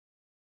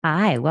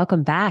Hi,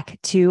 welcome back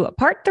to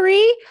part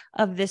three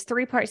of this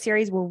three-part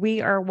series where we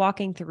are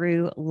walking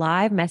through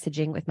live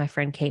messaging with my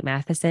friend Kate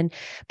Matheson.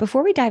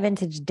 Before we dive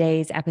into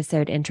today's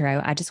episode intro,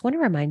 I just want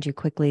to remind you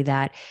quickly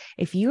that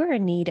if you are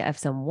in need of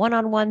some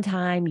one-on-one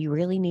time, you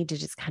really need to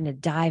just kind of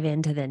dive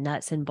into the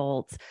nuts and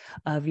bolts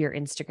of your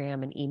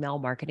Instagram and email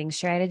marketing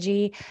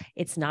strategy.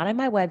 It's not on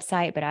my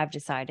website, but I've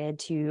decided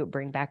to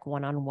bring back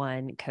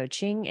one-on-one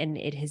coaching, and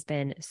it has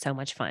been so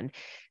much fun.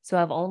 So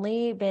I've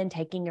only been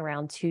taking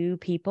around 2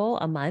 people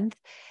a month.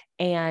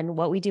 And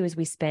what we do is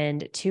we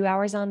spend 2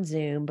 hours on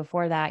Zoom.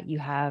 Before that, you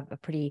have a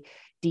pretty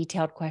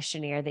detailed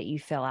questionnaire that you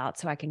fill out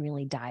so I can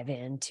really dive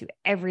into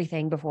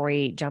everything before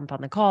we jump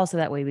on the call. So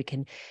that way we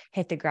can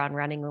hit the ground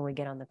running when we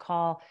get on the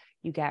call.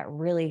 You get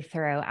really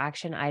thorough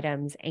action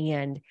items,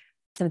 and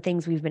some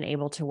things we've been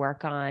able to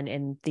work on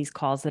in these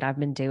calls that I've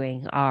been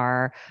doing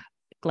are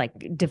like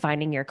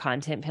defining your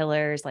content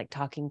pillars, like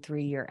talking through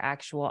your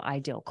actual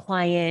ideal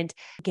client,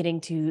 getting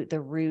to the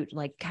root,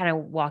 like kind of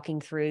walking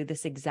through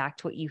this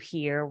exact what you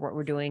hear, what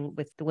we're doing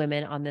with the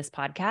women on this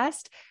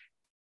podcast.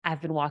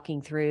 I've been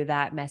walking through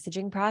that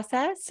messaging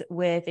process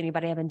with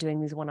anybody I've been doing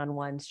these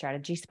one-on-one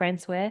strategy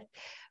sprints with.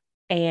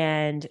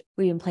 And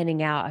we've been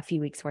planning out a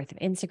few weeks worth of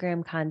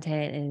Instagram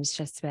content, and it's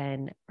just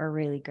been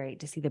really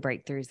great to see the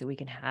breakthroughs that we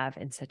can have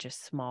in such a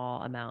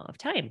small amount of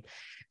time.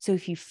 So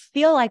if you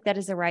feel like that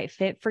is the right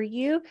fit for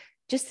you,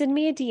 just send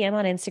me a DM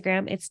on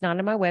Instagram. It's not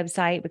on my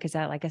website because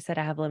like I said,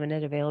 I have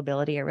limited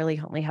availability. I really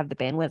only have the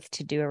bandwidth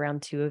to do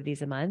around 2 of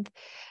these a month.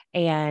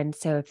 And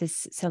so if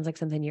this sounds like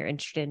something you're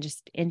interested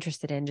in,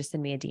 just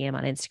send me a DM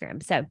on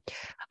Instagram. So,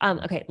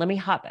 okay, let me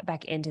hop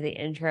back into the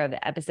intro of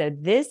the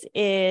episode. This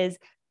is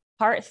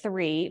part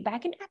three.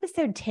 Back in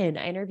episode 10,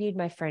 I interviewed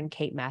my friend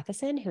Kate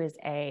Matheson, who is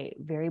a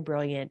very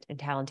brilliant and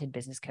talented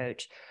business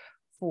coach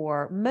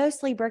for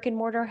mostly brick and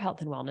mortar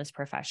health and wellness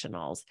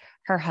professionals.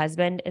 Her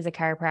husband is a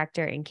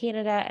chiropractor in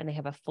Canada, and they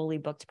have a fully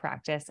booked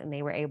practice, and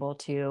they were able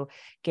to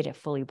get it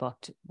fully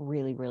booked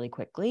really, really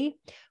quickly.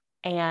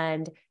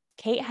 And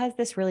Kate has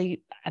this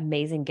really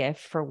amazing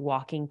gift for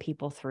walking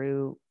people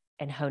through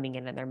and honing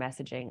in on their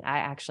messaging. I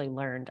actually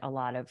learned a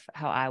lot of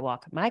how I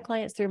walk my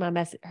clients through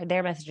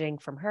their messaging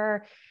from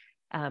her.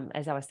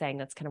 As I was saying,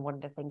 that's kind of one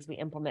of the things we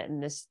implement in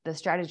the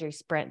strategy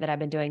sprint that I've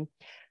been doing.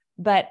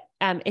 But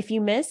if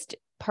you missed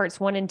parts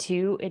 1 and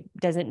 2, it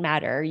doesn't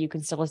matter. You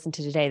can still listen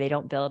to today. They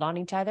don't build on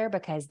each other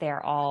because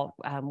they're all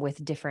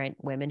with different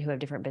women who have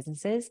different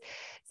businesses.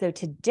 So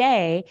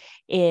today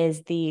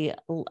is the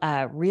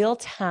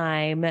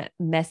real-time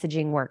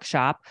messaging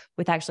workshop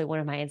with actually one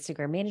of my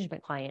Instagram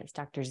management clients,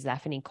 Dr.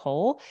 Zephanie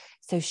Cole.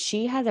 So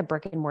she has a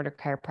brick and mortar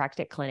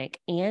chiropractic clinic,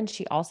 and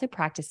she also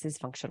practices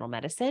functional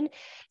medicine.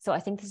 So I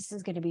think this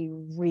is going to be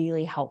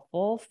really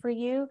helpful for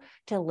you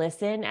to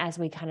listen as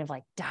we kind of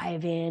like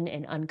dive in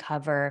and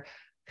uncover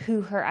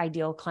who her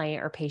ideal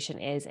client or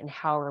patient is and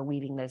how we're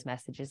weaving those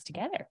messages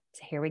together.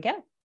 So here we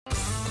go.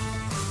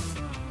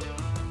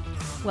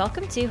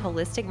 Welcome to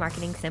Holistic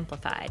Marketing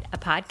Simplified, a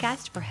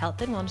podcast for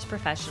health and wellness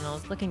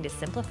professionals looking to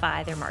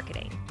simplify their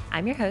marketing.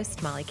 I'm your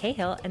host, Molly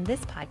Cahill, and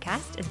this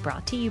podcast is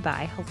brought to you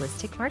by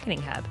Holistic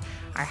Marketing Hub,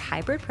 our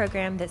hybrid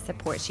program that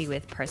supports you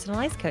with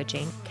personalized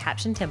coaching,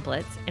 caption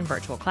templates, and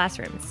virtual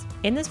classrooms.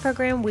 In this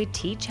program, we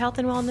teach health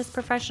and wellness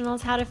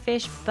professionals how to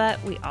fish,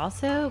 but we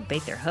also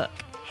bait their hook.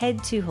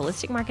 Head to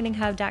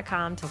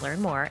holisticmarketinghub.com to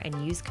learn more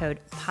and use code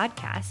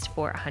PODCAST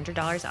for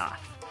 $100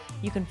 off.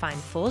 You can find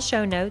full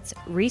show notes,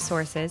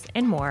 resources,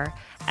 and more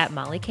at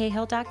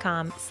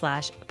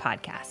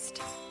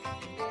mollycahill.com/podcast.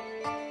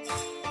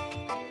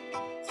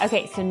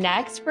 Okay, so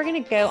next we're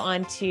going to go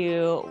on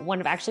to one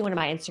of my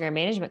Instagram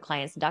management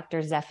clients,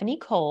 Dr. Zephanie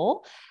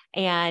Cole.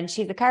 And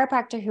she's a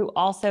chiropractor who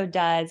also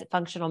does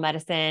functional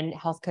medicine,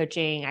 health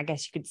coaching, I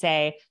guess you could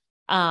say.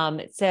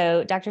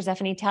 So Dr.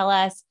 Zephanie, tell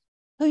us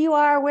who you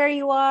are, where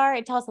you are,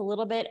 and tell us a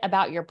little bit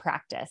about your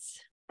practice.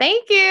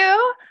 Thank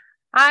you.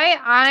 Hi,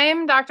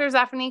 I'm Dr.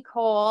 Zephanie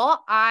Cole.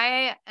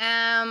 I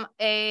am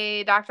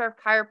a doctor of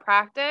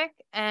chiropractic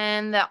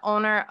and the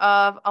owner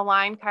of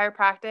Align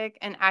Chiropractic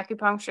and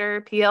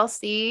Acupuncture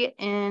PLC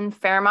in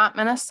Fairmont,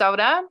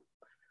 Minnesota.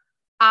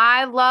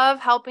 I love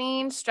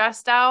helping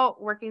stressed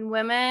out working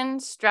women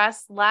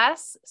stress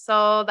less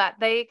so that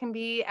they can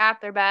be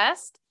at their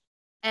best.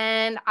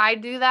 And I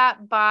do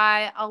that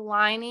by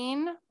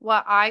aligning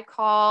what I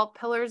call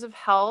pillars of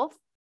health.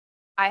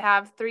 I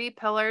have 3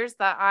 pillars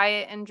that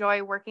I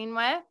enjoy working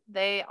with.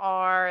 They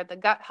are the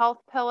gut health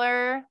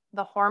pillar,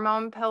 the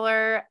hormone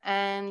pillar,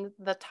 and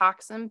the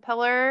toxin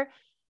pillar.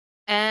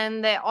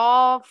 And they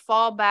all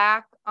fall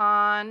back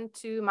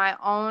onto my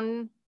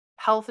own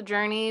health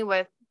journey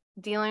with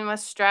dealing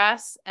with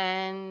stress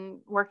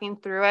and working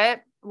through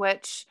it,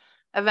 which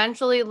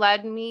eventually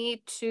led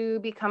me to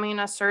becoming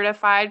a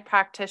certified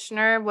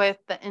practitioner with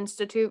the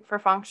Institute for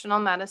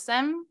Functional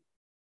Medicine.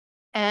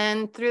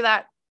 And through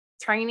that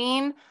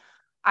training,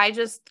 I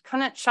just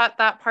couldn't shut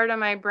that part of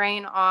my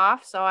brain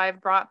off. So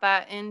I've brought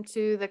that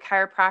into the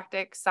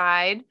chiropractic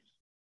side.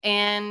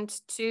 And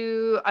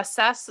to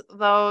assess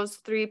those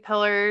 3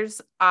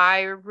 pillars,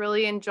 I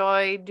really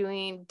enjoy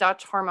doing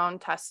Dutch hormone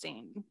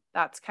testing.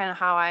 That's kind of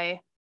how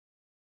I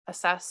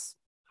assess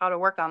how to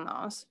work on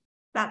those.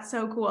 That's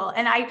so cool.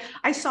 And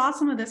I saw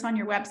some of this on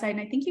your website,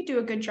 and I think you do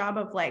a good job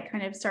of like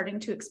kind of starting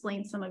to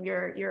explain some of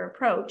your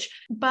approach,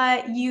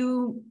 but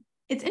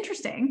it's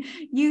interesting.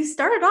 You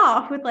started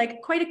off with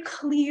like quite a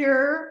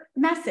clear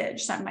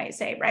message, some might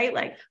say, right?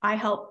 Like, I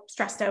help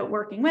stressed out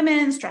working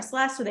women stress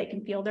less so they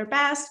can feel their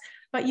best.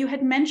 But you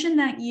had mentioned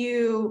that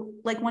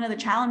one of the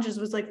challenges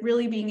was like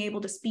really being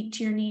able to speak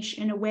to your niche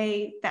in a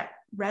way that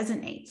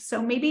resonates.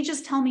 So maybe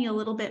just tell me a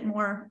little bit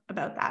more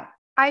about that.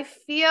 I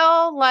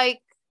feel like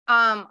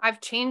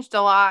I've changed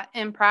a lot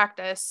in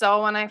practice.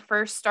 So when I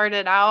first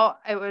started out,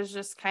 it was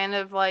just kind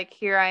of like,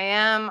 here I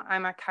am,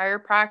 I'm a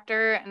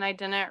chiropractor, and I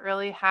didn't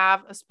really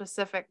have a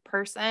specific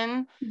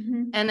person.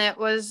 Mm-hmm. And it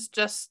was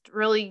just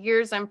really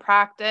years in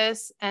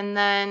practice. And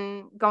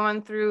then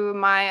going through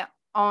my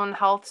own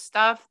health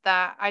stuff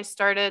that I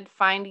started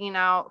finding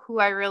out who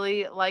I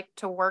really like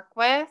to work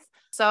with.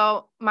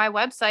 So my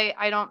website,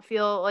 I don't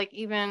feel like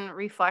even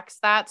reflects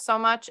that so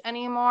much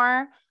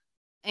anymore.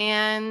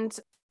 And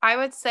I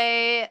would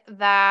say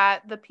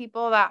that the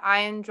people that I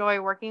enjoy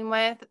working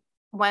with,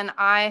 when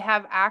I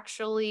have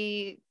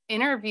actually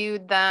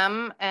interviewed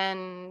them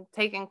and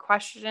taken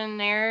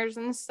questionnaires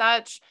and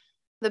such,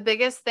 the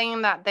biggest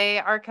thing that they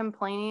are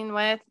complaining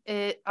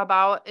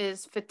about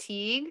is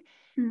fatigue.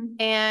 Mm-hmm.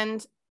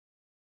 And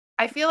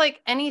I feel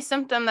like any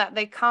symptom that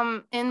they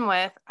come in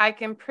with, I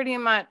can pretty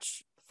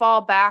much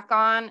fall back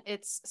on.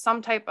 It's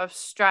some type of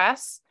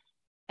stress.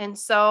 And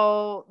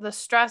so the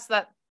stress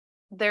that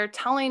they're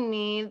telling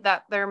me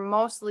that they're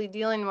mostly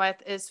dealing with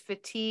is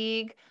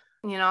fatigue.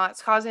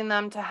 It's causing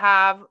them to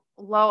have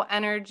low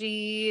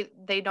energy.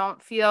 They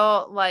don't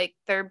feel like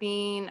they're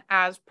being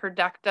as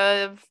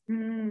productive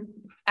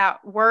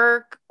at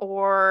work,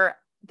 or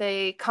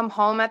they come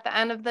home at the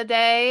end of the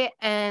day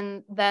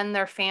and then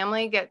their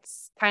family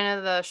gets kind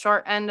of the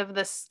short end of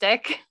the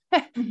stick.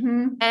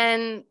 Mm-hmm.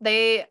 And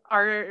they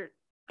are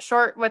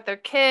short with their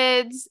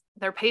kids.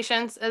 Their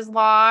patience is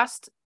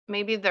lost.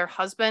 Maybe their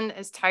husband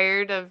is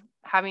tired of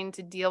having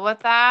to deal with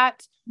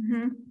that.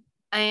 Mm-hmm.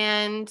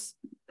 And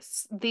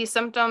these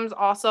symptoms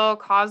also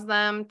cause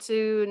them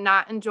to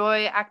not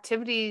enjoy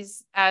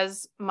activities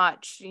as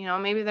much.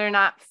 Maybe they're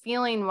not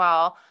feeling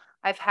well.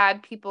 I've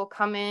had people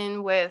come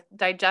in with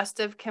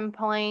digestive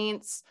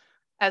complaints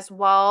as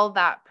well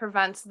that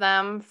prevents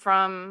them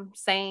from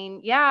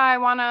saying, yeah, I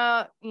want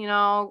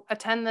to,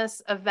 attend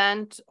this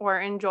event or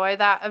enjoy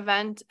that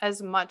event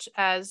as much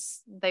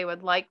as they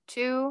would like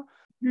to.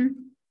 Mm-hmm.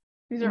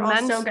 These are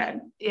all so good.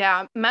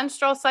 Yeah.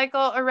 Menstrual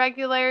cycle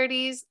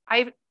irregularities.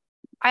 I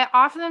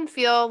often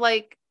feel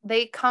like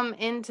they come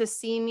in to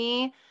see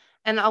me,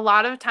 and a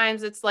lot of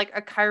times it's like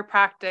a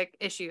chiropractic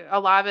issue. A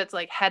lot of it's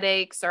like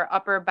headaches or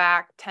upper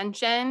back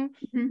tension.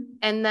 Mm-hmm.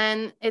 And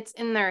then it's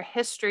in their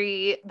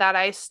history that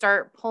I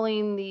start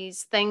pulling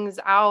these things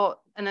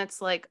out, and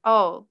it's like,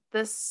 oh,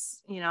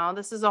 this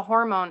is a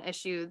hormone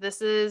issue.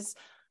 This is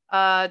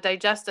a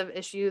digestive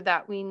issue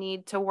that we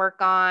need to work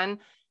on.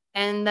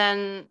 And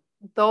then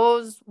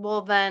those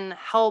will then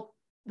help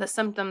the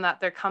symptom that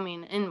they're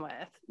coming in with.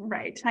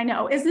 Right. I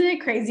know. Isn't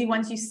it crazy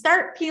once you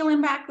start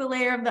peeling back the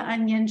layer of the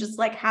onion, just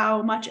like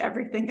how much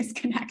everything is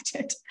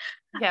connected?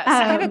 Yes.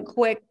 I have a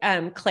quick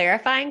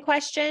clarifying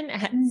question.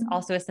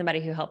 Also, as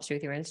somebody who helps you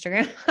with your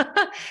Instagram,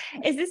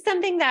 is this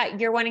something that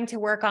you're wanting to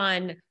work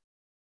on?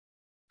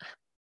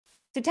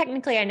 So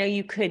technically, I know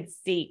you could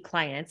see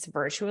clients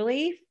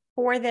virtually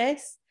for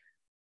this,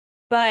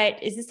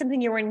 but is this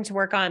something you're wanting to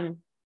work on,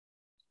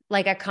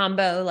 like a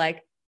combo,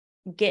 like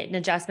get an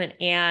adjustment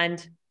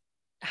and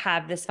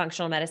have this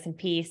functional medicine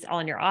piece all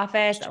in your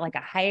office, like a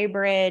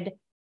hybrid?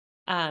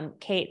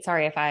 Kate,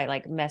 sorry if I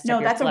like messed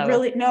up your flow.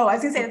 I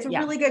was gonna say, it's a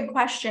really good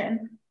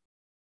question.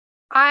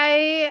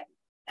 I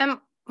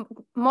am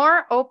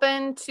more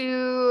open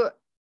to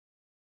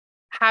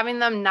having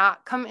them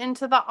not come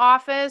into the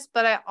office,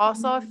 but I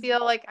also feel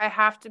like I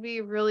have to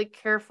be really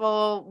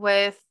careful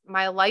with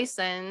my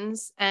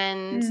license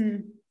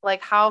and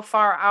like how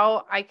far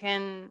out I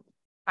can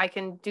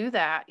do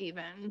that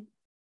even.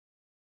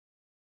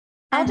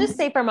 I'll just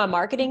say from a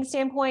marketing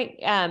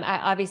standpoint, I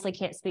obviously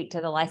can't speak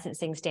to the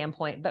licensing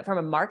standpoint, but from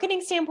a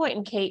marketing standpoint,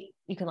 and Kate,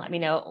 you can let me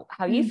know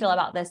how you feel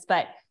about this,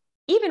 but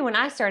even when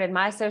I started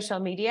my social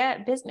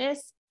media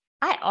business,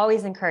 I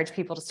always encourage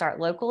people to start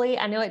locally.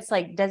 I know it's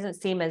like, doesn't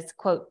seem as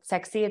quote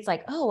sexy. It's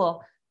like, oh,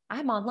 well,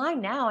 I'm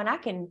online now and I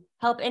can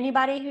help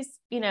anybody who's,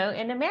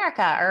 in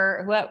America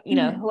or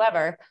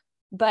whoever.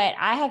 But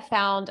I have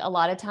found a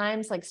lot of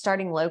times, like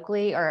starting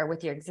locally or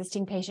with your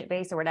existing patient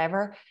base or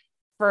whatever,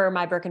 for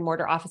my brick and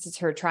mortar offices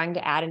who are trying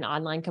to add an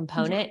online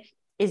component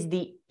is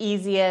the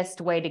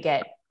easiest way to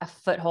get a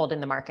foothold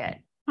in the market.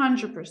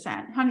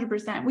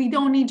 100%. We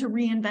don't need to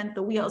reinvent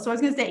the wheel. So I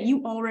was going to say,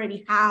 you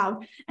already have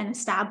an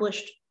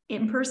established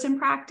in-person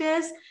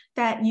practice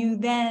that you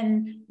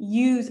then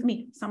use. I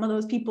mean, some of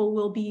those people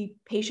will be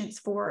patients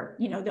for,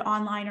 you know, the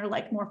online or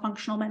like more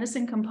functional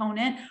medicine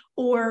component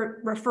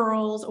or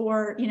referrals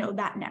or, you know,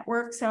 that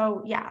network.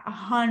 So yeah,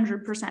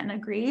 100%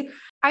 agree.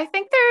 I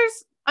think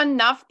there's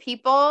enough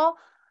people.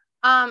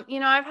 You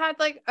know, I've had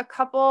like a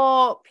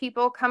couple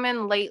people come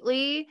in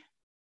lately.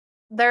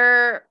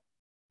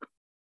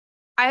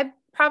 I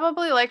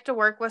probably like to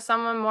work with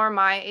someone more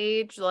my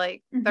age,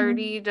 like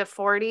 30 to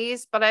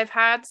 40s, but I've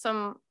had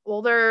some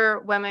older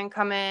women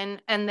come in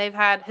and they've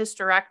had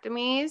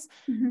hysterectomies.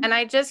 And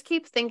I just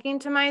keep thinking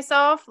to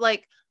myself,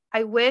 like,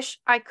 I wish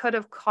I could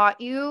have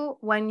caught you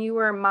when you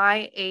were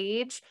my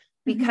age,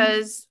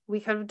 because we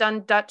could have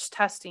done Dutch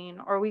testing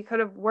or we could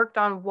have worked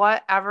on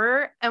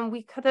whatever and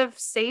we could have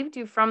saved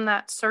you from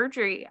that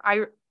surgery.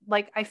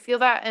 I feel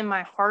that in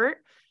my heart.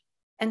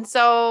 And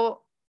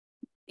so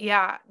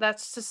yeah,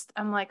 that's just,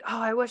 I'm like, oh,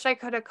 I wish I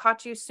could have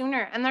caught you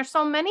sooner. And there's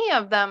so many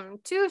of them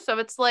too. So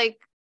it's like,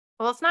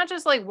 well, it's not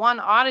just like one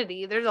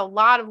oddity. There's a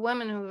lot of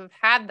women who have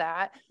had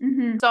that.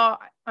 So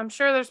I'm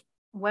sure there's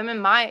women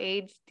my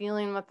age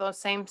dealing with those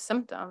same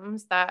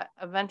symptoms that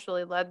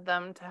eventually led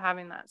them to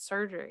having that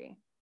surgery.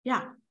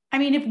 Yeah. I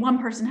mean, if one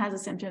person has a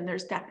symptom,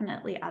 there's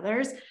definitely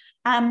others.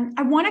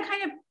 I want to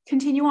kind of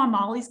continue on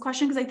Molly's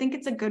question because I think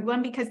it's a good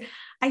one, because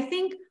I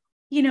think,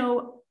 you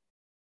know,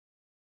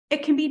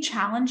 it can be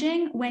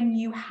challenging when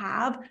you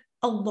have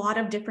a lot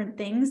of different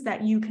things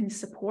that you can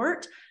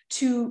support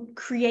to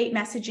create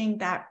messaging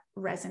that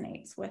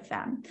resonates with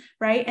them,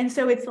 right? And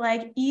so it's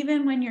like,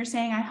 even when you're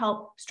saying I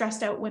help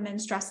stressed out women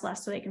stress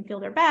less so they can feel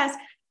their best,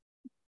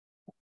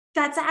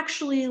 that's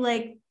actually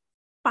like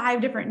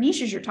 5 different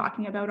niches you're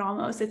talking about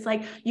almost. It's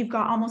like you've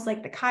got almost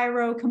like the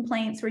chiro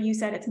complaints where you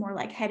said it's more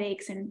like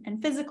headaches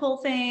and physical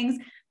things.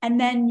 And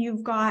then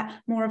you've got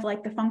more of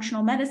like the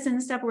functional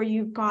medicine stuff where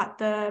you've got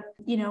the,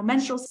 you know,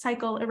 menstrual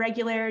cycle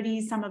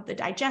irregularities, some of the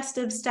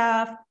digestive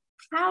stuff.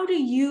 How do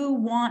you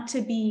want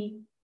to be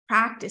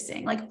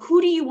practicing? Like, who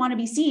do you want to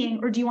be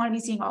seeing, or do you want to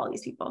be seeing all of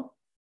these people?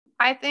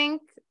 I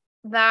think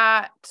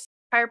that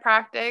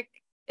chiropractic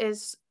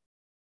is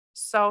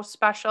so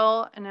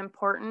special and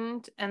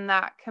important, and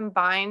that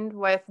combined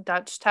with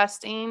Dutch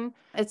testing,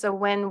 it's a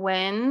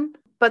win-win.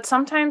 But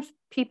sometimes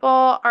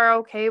people are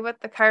okay with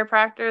the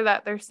chiropractor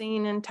that they're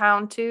seeing in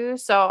town too.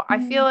 So I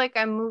feel like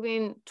I'm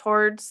moving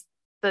towards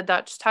the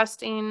Dutch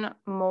testing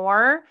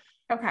more.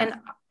 Okay. And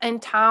in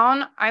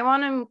town, I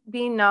want to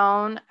be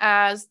known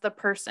as the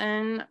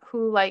person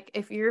who, like,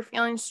 if you're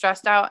feeling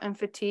stressed out and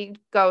fatigued,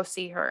 go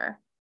see her.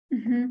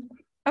 Okay.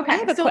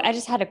 I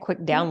just had a quick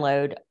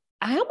download.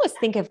 I almost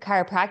think of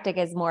chiropractic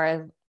as more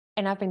of,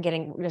 and I've been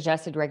getting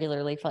adjusted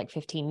regularly for like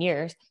 15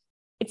 years.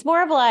 It's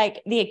more of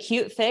like the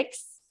acute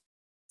fix.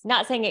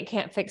 Not saying it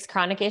can't fix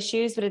chronic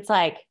issues, but it's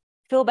like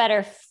feel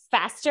better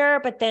faster,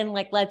 but then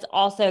like, let's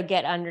also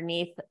get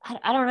underneath.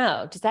 I don't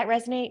know. Does that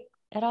resonate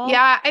at all?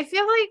 Yeah, I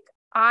feel like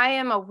I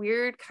am a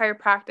weird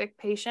chiropractic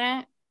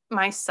patient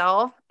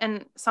myself.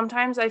 And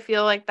sometimes I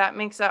feel like that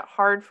makes it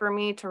hard for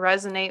me to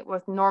resonate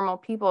with normal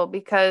people,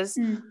 because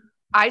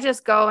I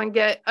just go and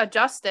get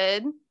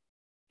adjusted,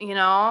 you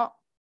know,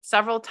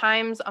 several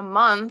times a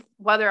month,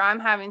 whether I'm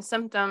having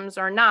symptoms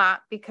or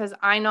not, because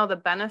I know the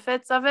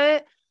benefits of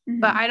it.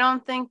 But I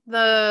don't think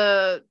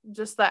the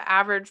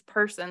average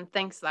person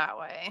thinks that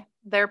way.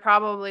 They're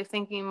probably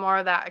thinking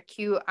more that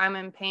acute, I'm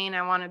in pain,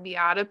 I want to be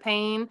out of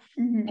pain.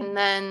 And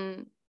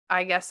then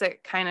I guess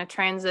it kind of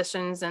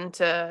transitions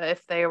into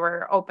if they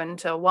were open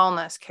to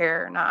wellness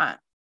care or not.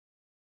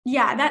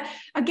 Yeah, that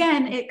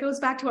again, it goes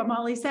back to what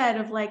Molly said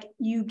of like,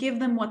 you give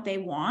them what they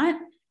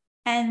want,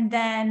 and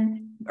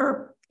then,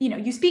 or, you know,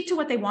 you speak to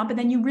what they want, but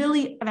then you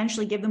really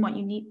eventually give them what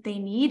they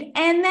need.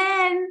 And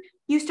then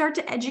you start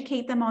to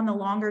educate them on the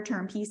longer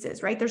term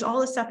pieces, right? There's all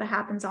this stuff that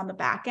happens on the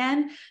back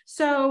end.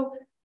 So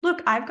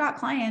look, I've got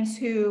clients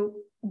who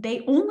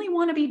they only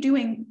want to be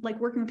doing like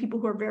working with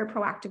people who are very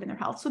proactive in their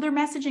health. So their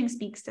messaging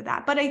speaks to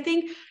that. But I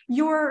think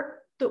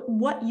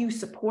what you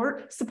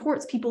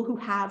supports people who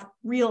have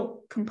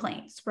real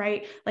complaints,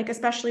 right? Like,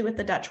 especially with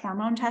the Dutch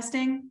hormone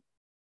testing.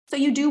 So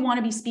you do want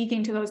to be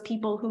speaking to those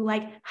people who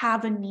like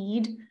have a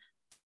need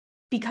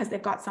because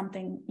they've got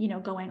something, you know,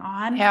 going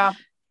on. Yeah.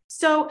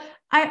 So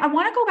I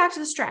want to go back to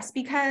the stress,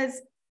 because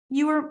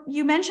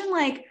you mentioned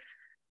like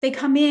they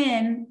come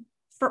in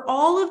for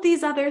all of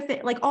these other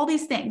things, like all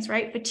these things,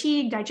 right?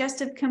 Fatigue,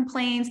 digestive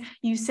complaints.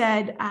 You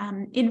said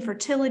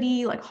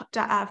infertility, like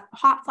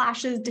hot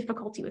flashes,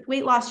 difficulty with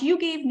weight loss. You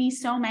gave me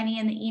so many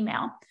in the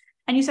email,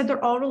 and you said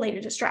they're all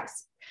related to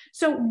stress.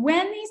 So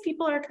when these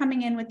people are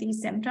coming in with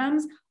these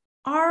symptoms,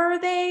 are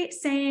they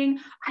saying,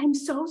 I'm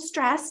so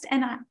stressed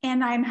and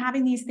I'm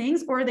having these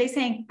things? Or are they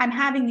saying, I'm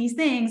having these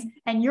things,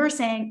 and you're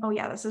saying, oh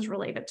yeah, this is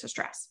related to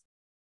stress?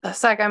 The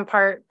second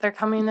part, they're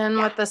coming in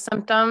with the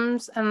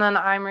symptoms, and then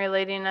I'm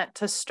relating it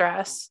to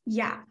stress.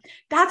 Yeah,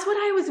 that's what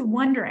I was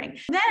wondering.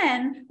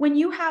 Then when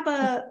you have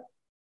a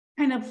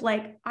kind of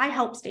like I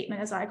help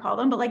statement, as I call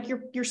them, but like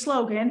your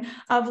slogan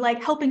of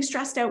like helping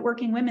stressed out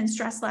working women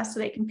stress less so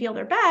they can feel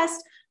their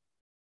best,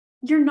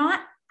 you're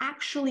not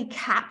actually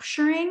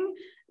capturing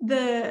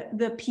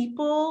the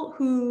people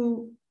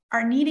who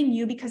are needing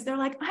you because they're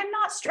like, I'm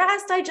not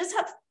stressed, I just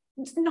have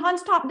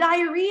nonstop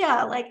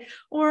diarrhea, like,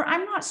 or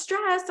I'm not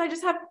stressed, I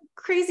just have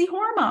crazy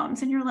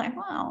hormones. And you're like,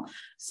 wow.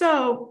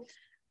 So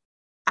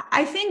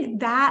I think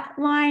that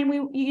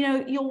line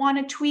you'll want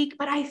to tweak,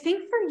 but I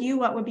think for you,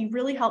 what would be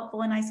really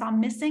helpful, and I saw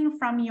missing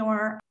from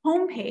your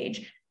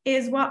homepage,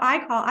 is what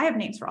I have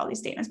names for all these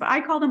statements, but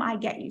I call them I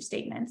get you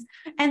statements.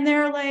 And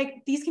they're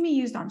like, these can be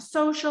used on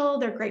social.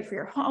 They're great for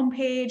your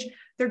homepage.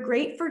 They're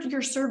great for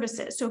your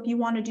services. So if you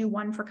want to do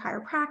one for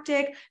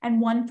chiropractic and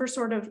one for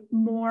sort of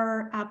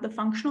more of the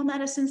functional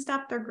medicine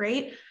stuff, they're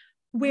great,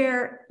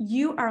 where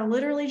you are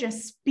literally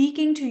just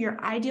speaking to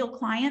your ideal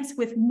clients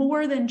with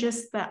more than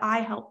just the I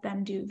help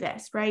them do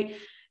this, right?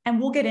 And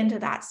we'll get into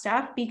that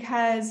stuff,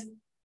 because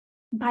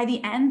by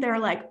the end, they're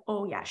like,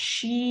 oh yeah,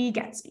 she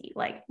gets me.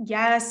 Like,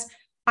 yes,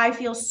 I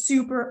feel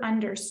super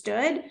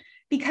understood.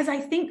 Because I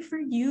think for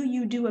you,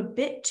 you do a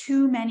bit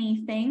too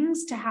many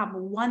things to have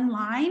one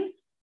line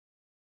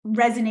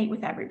resonate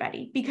with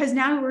everybody, because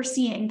now we're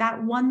seeing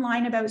that one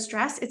line about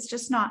stress, it's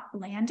just not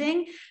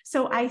landing.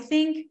 So I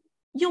think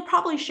you'll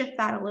probably shift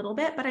that a little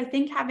bit, but I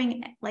think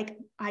having like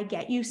I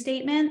get you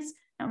statements,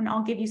 and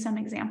I'll give you some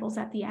examples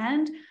at the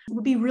end,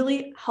 would be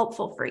really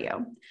helpful for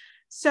you.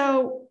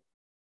 So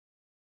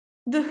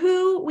the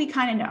who, we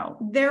kind of know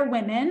they're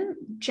women,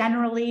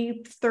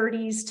 generally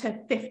 30s to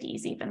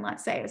 50s even,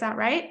 let's say. Is that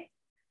right?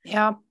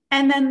 Yeah.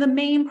 And then the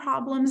main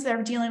problems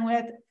they're dealing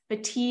with: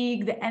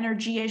 fatigue, the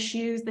energy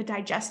issues, the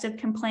digestive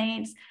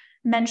complaints,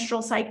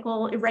 menstrual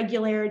cycle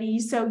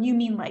irregularities. So you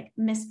mean like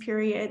missed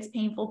periods,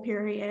 painful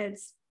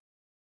periods,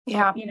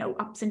 Yeah.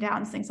 Ups and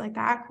downs, things like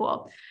that.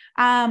 Cool.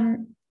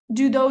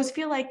 Do those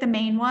feel like the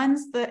main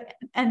ones, the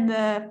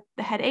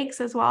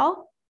headaches as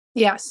well?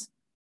 Yes.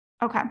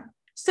 Okay.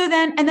 So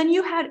then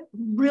you had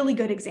really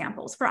good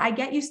examples for I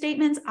get you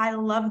statements. I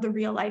love the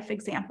real life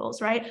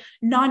examples, right?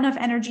 Not enough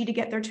energy to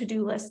get their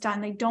to-do list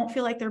done. They don't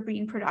feel like they're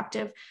being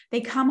productive. They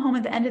come home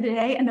at the end of the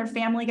day and their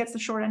family gets the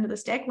short end of the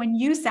stick. When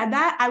you said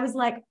that, I was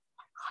like,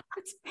 oh my God,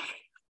 that's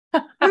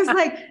me. I was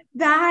like,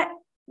 that,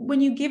 when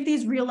you give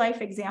these real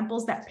life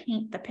examples that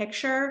paint the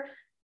picture,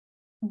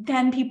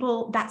 then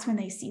that's when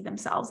they see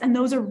themselves. And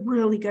those are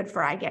really good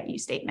for I get you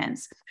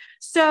statements.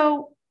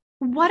 So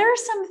what are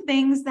some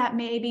things that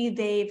maybe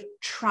they've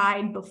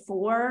tried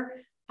before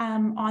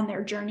on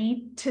their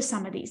journey to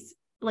some of these,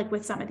 like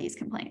with some of these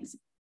complaints?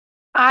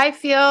 I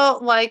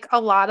feel like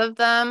a lot of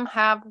them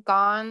have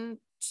gone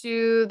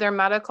to their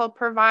medical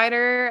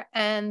provider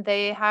and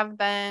they have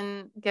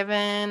been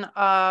given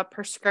a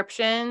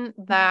prescription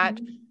that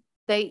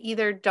they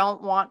either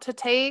don't want to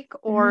take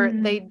or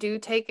they do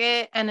take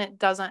it and it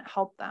doesn't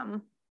help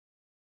them.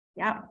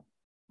 Yeah,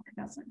 it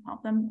doesn't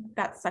help them.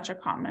 That's such a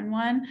common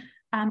one.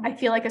 I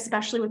feel like,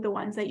 especially with the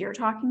ones that you're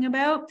talking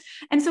about.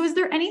 And so is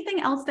there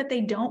anything else that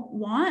they don't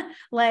want?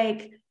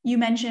 Like you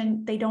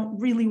mentioned, they don't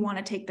really want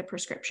to take the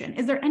prescription.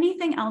 Is there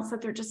anything else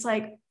that they're just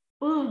like,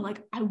 oh,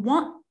 like I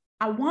want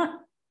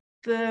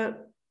the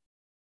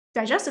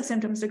digestive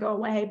symptoms to go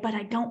away, but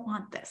I don't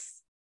want this?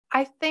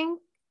 I think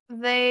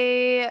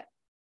they're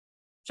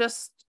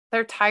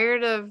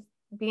tired of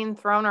being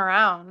thrown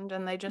around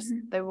and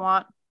they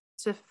want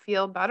to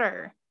feel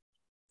better.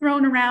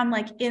 Thrown around,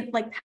 like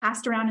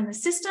passed around in the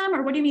system?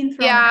 Or what do you mean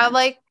thrown around?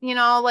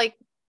 Like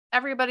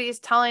everybody's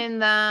telling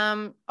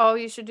them, oh,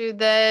 you should do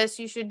this,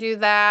 you should do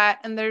that.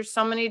 And there's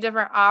so many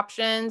different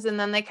options. And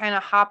then they kind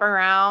of hop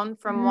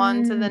around from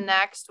one to the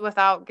next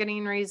without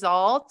getting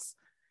results.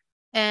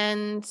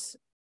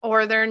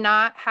 Or they're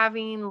not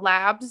having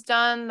labs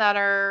done that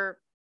are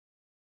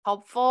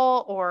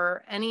helpful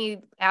or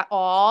any at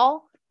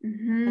all.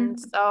 And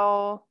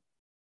so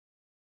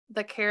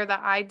the care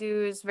that I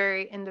do is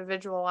very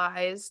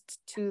individualized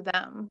to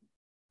them.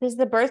 Does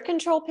the birth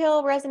control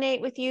pill resonate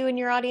with you and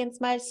your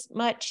audience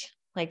much?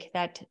 Like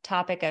that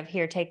topic of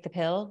here, take the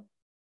pill?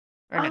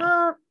 Or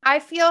no? I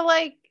feel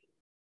like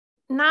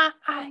not,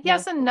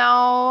 yes and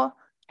no.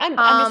 I'm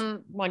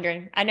just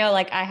wondering. I know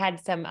like I had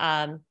some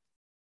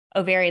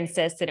ovarian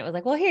cysts and it was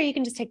like, well, here, you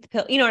can just take the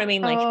pill. You know what I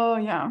mean? Like, oh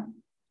yeah.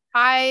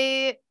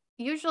 I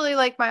usually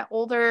like my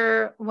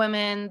older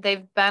women,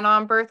 they've been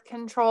on birth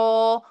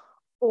control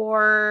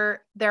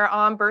or they're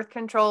on birth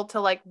control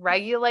to like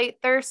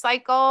regulate their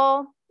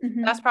cycle.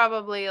 That's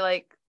probably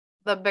like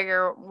the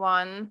bigger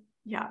one.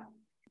 Yeah.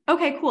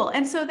 Okay, cool.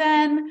 And so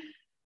then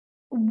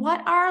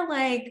what are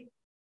like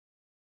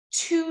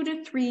 2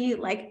 to 3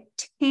 like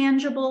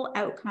tangible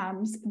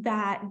outcomes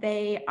that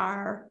they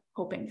are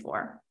hoping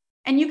for?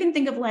 And you can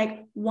think of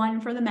like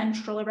one for the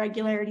menstrual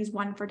irregularities,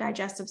 one for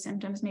digestive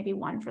symptoms, maybe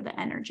one for the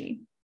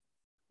energy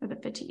or the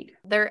fatigue.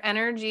 Their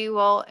energy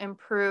will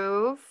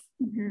improve.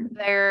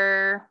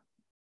 Their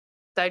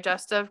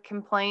digestive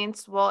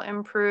complaints will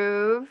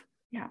improve.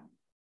 Yeah.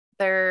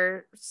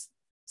 Their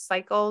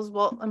cycles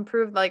will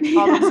improve, like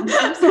all the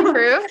symptoms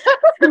improve.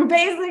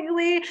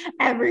 Basically,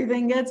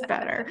 everything gets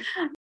better.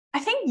 I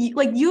think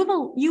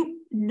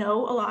you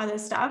know a lot of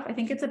this stuff. I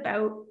think it's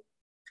about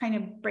kind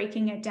of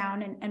breaking it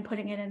down and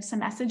putting it in some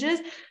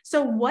messages.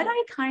 So what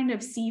I kind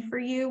of see for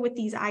you with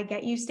these I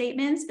get you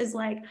statements is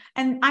like,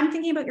 and I'm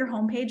thinking about your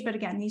homepage, but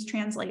again, these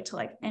translate to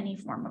like any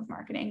form of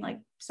marketing, like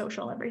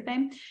social,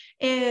 everything,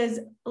 is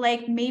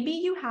like, maybe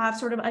you have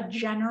sort of a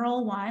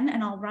general one,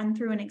 and I'll run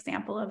through an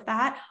example of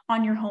that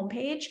on your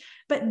homepage.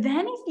 But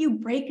then if you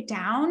break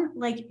down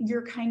like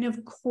your kind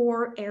of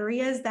core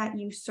areas that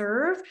you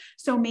serve,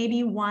 so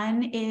maybe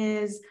one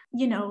is,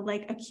 you know,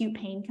 like acute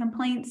pain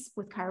complaints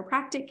with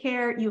chiropractic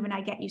care, you have an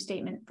I get you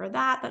statement for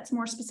that. That's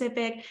more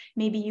specific.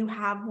 Maybe you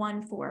have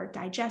one for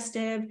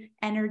digestive,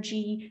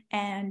 energy,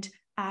 and,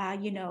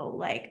 you know,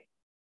 like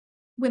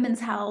women's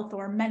health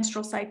or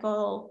menstrual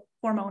cycle,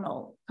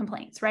 hormonal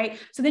complaints, right?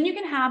 So then you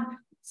can have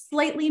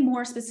slightly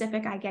more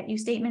specific I get you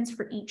statements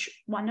for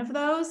each one of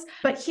those.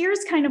 But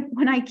here's kind of,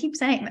 when I keep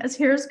saying this,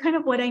 here's kind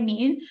of what I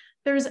mean.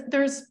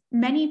 There's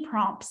many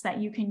prompts that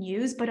you can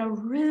use, but a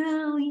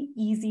really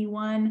easy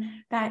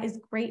one that is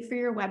great for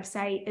your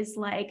website is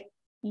like,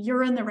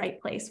 you're in the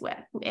right place with,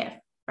 if,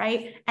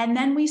 right? And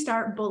then we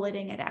start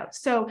bulleting it out.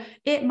 So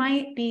it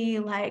might be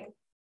like,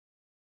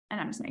 and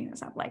I'm just making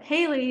this up, like,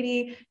 hey,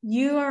 lady,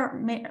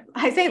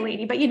 I say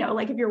lady, but you know,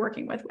 like if you're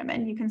working with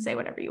women, you can say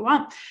whatever you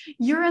want.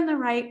 You're in the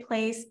right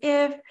place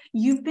if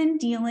you've been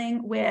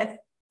dealing with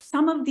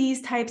some of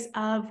these types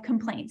of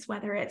complaints,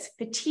 whether it's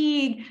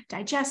fatigue,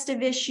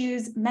 digestive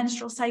issues,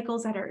 menstrual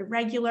cycles that are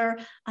irregular.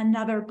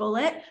 Another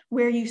bullet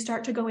where you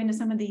start to go into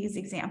some of these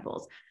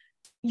examples.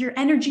 Your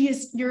energy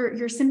is,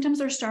 your symptoms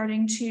are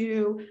starting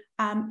to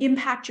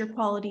impact your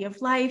quality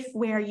of life,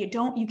 where you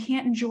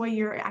can't enjoy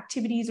your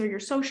activities or your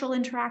social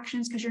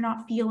interactions because you're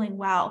not feeling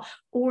well,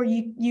 or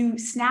you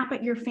snap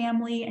at your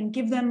family and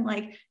give them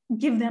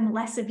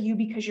less of you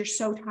because you're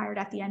so tired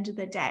at the end of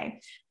the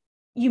day.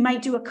 You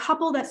might do a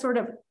couple that sort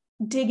of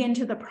dig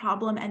into the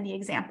problem and the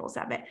examples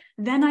of it.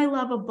 Then I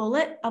love a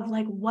bullet of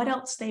like what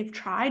else they've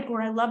tried,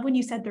 or I love when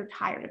you said they're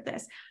tired of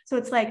this. So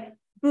it's like,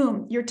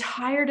 boom, you're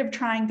tired of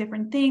trying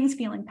different things,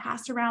 feeling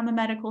passed around the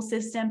medical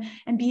system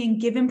and being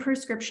given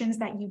prescriptions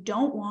that you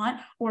don't want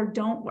or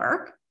don't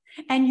work.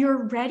 And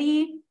you're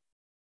ready.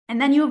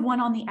 And then you have one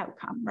on the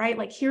outcome, right?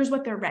 Like, here's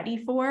what they're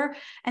ready for.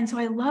 And so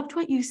I loved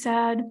what you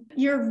said.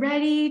 You're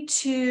ready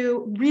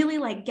to really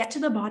like get to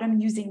the bottom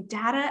using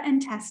data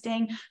and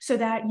testing so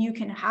that you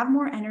can have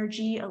more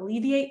energy,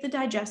 alleviate the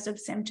digestive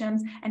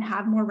symptoms, and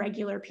have more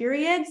regular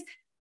periods.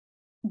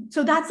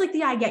 So that's like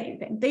the I get you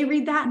thing. They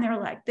read that and they're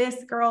like,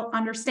 this girl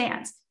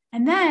understands.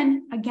 And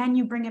then again,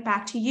 you bring it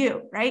back to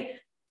you, right?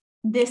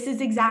 This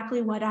is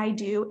exactly what I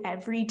do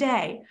every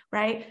day,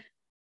 right?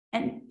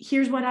 And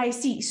here's what I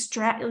see.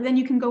 Stress. Then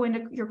you can go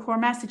into your core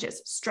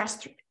messages.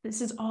 Stress.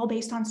 This is all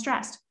based on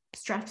stress.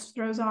 Stress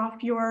throws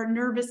off your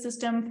nervous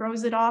system,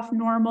 throws it off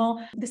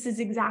normal. This is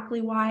exactly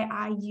why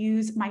I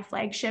use my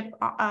flagship,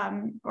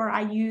 or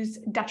I use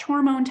Dutch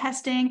hormone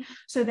testing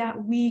so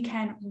that we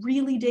can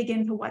really dig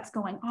into what's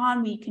going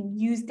on. We can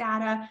use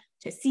data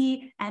to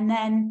see, and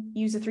then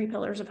use the 3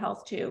 pillars of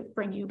health to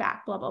bring you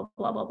back, blah, blah,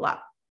 blah, blah, blah.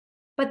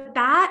 But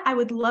that I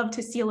would love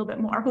to see a little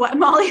bit more. What,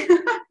 Molly?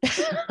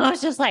 I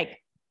was just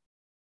like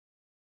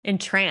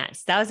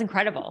entranced. That was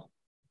incredible.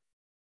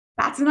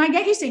 That's an I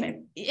get you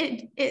statement.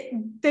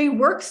 They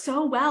work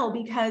so well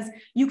because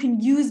you can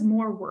use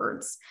more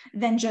words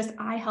than just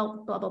I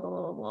help, blah, blah, blah,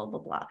 blah, blah, blah,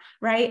 blah,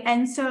 right?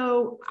 And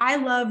so I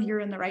love you're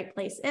in the right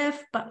place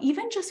if, but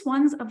even just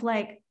ones of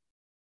like,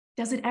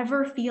 does it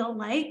ever feel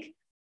like,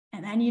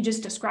 and then you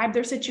just describe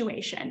their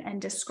situation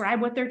and describe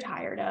what they're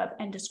tired of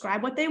and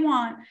describe what they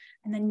want.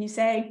 And then you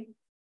say,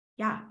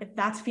 yeah, if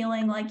that's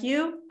feeling like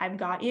you, I've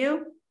got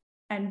you.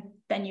 And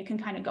then you can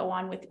kind of go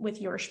on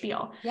with your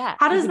spiel. Yeah.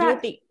 How does that do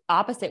it the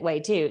opposite way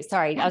too?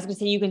 Sorry. Yeah. I was going to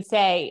say, you can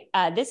say,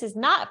 this is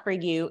not for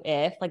you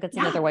if, like, that's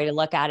another way to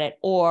look at it.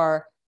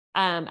 Or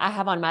I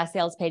have on my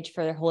sales page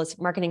for the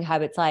Holistic Marketing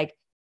Hub, it's like,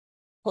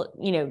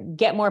 you know,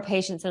 get more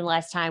patients in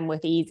less time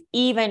with ease,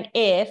 even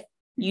if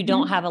you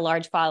don't have a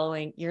large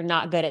following, you're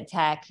not good at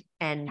tech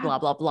and blah,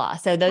 blah, blah.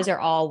 So those are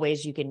all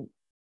ways you can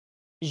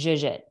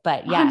zhuzh it,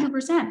 but yeah.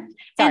 100%.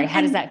 Sorry.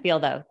 How does that feel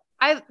though?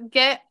 I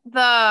get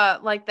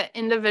the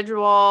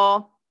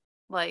individual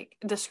like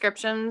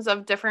descriptions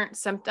of different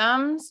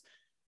symptoms.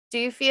 Do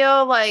you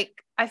feel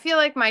like, I feel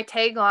like my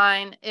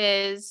tagline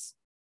is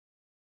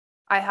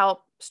I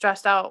help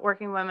stressed out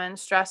working women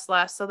stress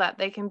less so that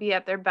they can be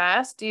at their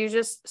best. Do you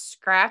just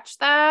scratch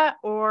that,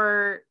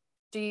 or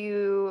do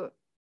you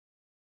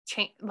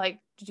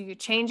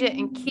change it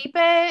and keep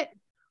it,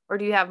 or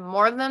do you have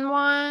more than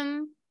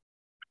one?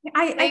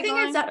 I think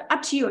it's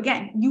up to you.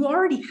 Again, you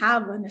already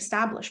have an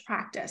established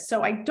practice.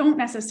 So I don't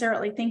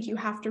necessarily think you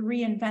have to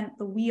reinvent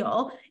the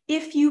wheel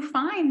if you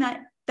find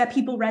that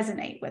people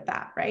resonate with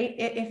that, right?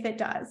 If it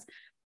does.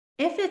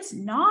 If it's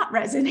not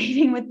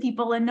resonating with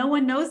people and no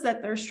one knows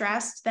that they're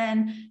stressed,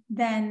 then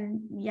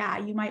yeah,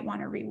 you might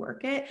want to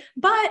rework it.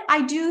 But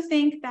I do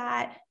think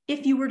that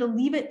if you were to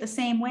leave it the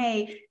same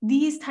way,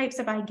 these types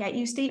of I get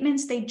you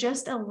statements, they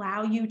just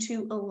allow you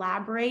to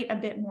elaborate a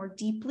bit more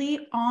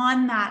deeply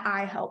on that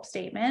I help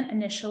statement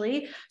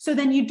initially. So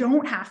then you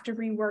don't have to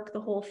rework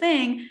the whole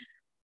thing.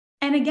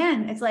 And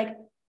again, it's like,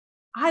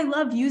 I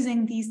love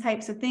using these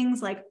types of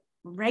things like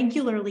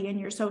regularly in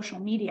your social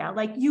media.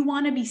 Like you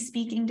want to be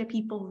speaking to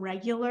people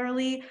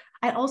regularly.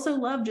 I also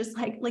love just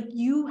like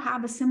you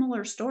have a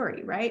similar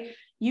story, right?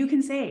 You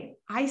can say,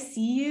 I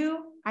see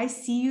you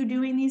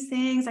doing these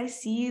things. I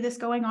see this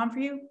going on for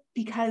you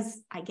because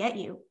I get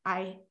you.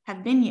 I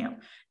have been you.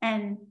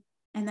 And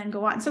then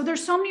go on. So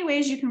there's so many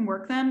ways you can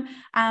work them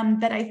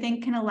that I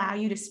think can allow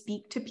you to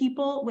speak to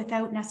people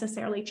without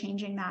necessarily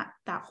changing that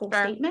whole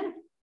statement.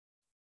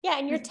 Yeah.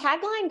 And your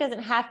tagline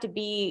doesn't have to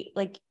be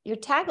like, your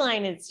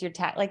tagline is your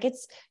tag. Like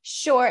it's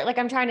short. Like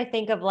I'm trying to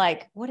think of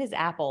like, what is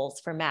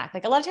apples for Mac?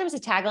 Like a lot of times the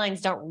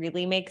taglines don't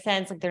really make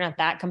sense. Like they're not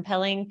that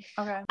compelling.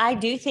 Okay. I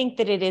do think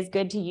that it is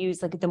good to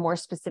use like the more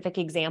specific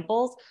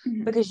examples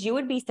because you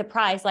would be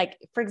surprised. Like,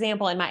 for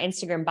example, in my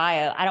Instagram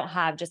bio, I don't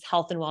have just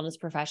health and wellness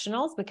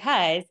professionals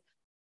because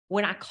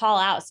when I call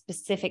out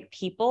specific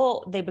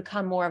people, they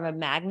become more of a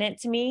magnet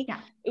to me. Yeah.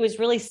 It was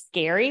really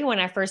scary when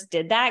I first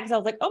did that because I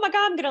was like, oh my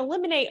God, I'm going to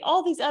eliminate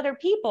all these other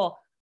people.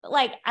 But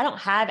like, I don't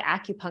have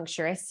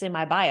acupuncturists in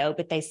my bio,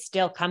 but they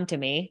still come to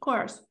me. Of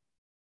course.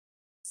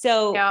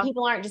 So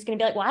people aren't just going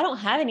to be like, well, I don't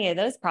have any of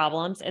those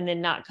problems and then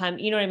not come.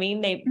 You know what I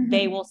mean?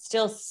 They will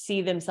still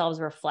see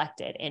themselves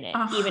reflected in it,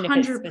 even if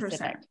it's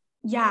specific.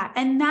 Yeah.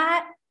 And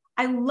that,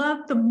 I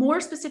love the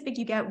more specific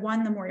you get,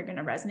 one, the more you're going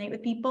to resonate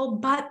with people.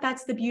 But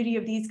that's the beauty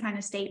of these kind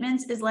of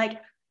statements is like,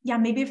 yeah,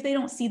 maybe if they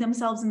don't see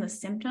themselves in the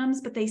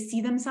symptoms, but they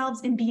see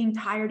themselves in being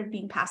tired of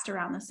being passed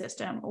around the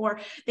system, or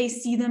they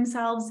see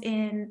themselves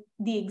in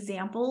the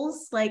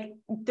examples, like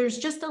there's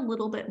just a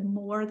little bit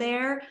more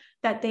there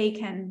that they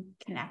can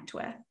connect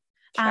with.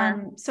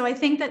 Sure. So I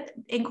think that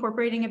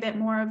incorporating a bit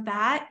more of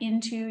that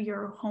into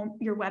your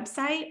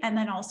website, and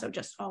then also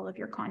just all of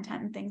your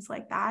content and things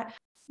like that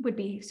would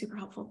be super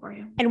helpful for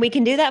you. And we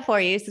can do that for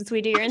you since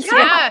we do your Instagram.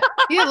 Yeah.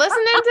 You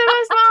listening to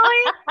this,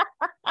 Molly?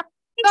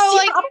 So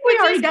like probably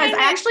already does.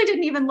 I actually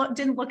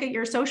didn't look at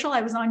your social. I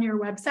was on your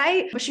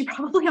website, but she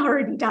probably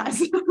already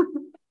does.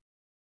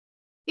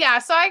 Yeah.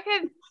 So I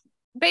could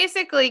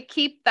basically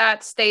keep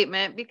that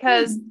statement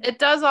because it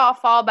does all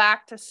fall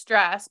back to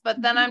stress, but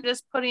then I'm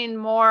just putting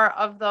more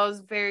of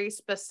those very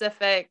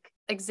specific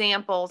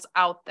examples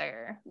out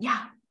there.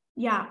 Yeah.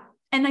 Yeah.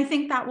 And I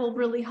think that will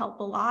really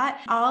help a lot.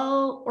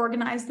 I'll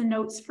organize the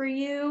notes for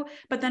you,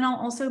 but then I'll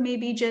also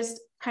maybe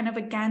just kind of,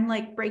 again,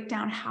 like break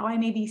down how I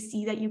maybe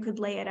see that you could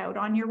lay it out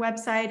on your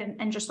website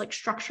and just like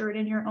structure it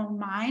in your own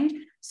mind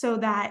so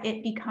that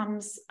it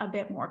becomes a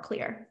bit more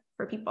clear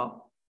for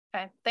people.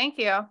 Okay. Thank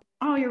you.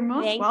 Oh, you're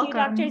most welcome.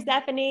 Thank you, Dr.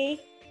 Stephanie.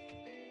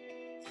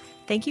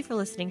 Thank you for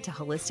listening to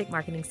Holistic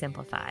Marketing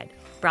Simplified,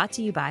 brought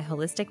to you by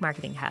Holistic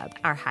Marketing Hub,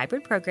 our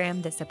hybrid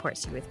program that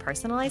supports you with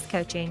personalized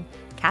coaching,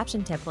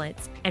 caption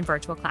templates, and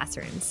virtual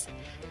classrooms.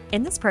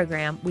 In this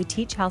program, we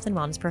teach health and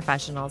wellness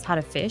professionals how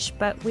to fish,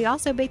 but we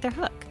also bait their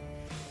hook.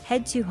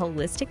 Head to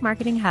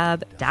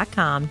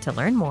holisticmarketinghub.com to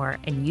learn more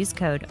and use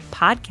code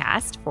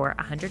PODCAST for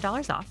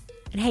 $100 off.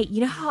 And hey,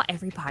 you know how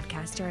every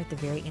podcaster at the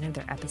very end of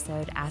their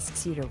episode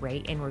asks you to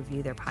rate and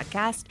review their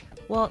podcast?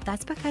 Well,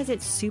 that's because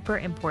it's super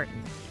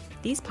important.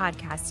 These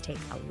podcasts take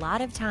a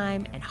lot of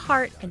time and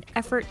heart and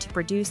effort to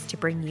produce to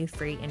bring you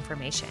free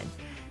information.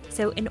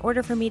 So in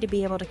order for me to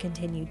be able to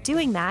continue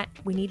doing that,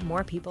 we need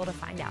more people to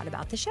find out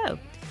about the show.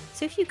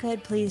 So if you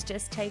could, please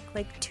just take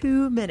like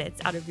 2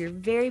 minutes out of your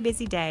very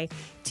busy day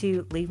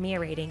to leave me a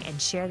rating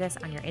and share this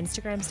on your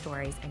Instagram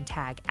stories and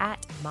tag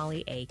at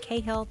Molly A.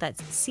 Cahill.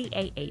 That's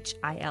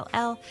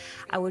Cahill.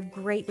 I would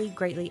greatly,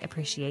 greatly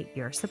appreciate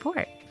your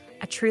support.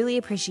 I truly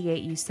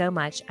appreciate you so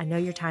much. I know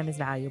your time is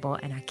valuable,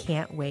 and I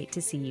can't wait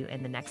to see you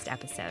in the next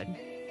episode.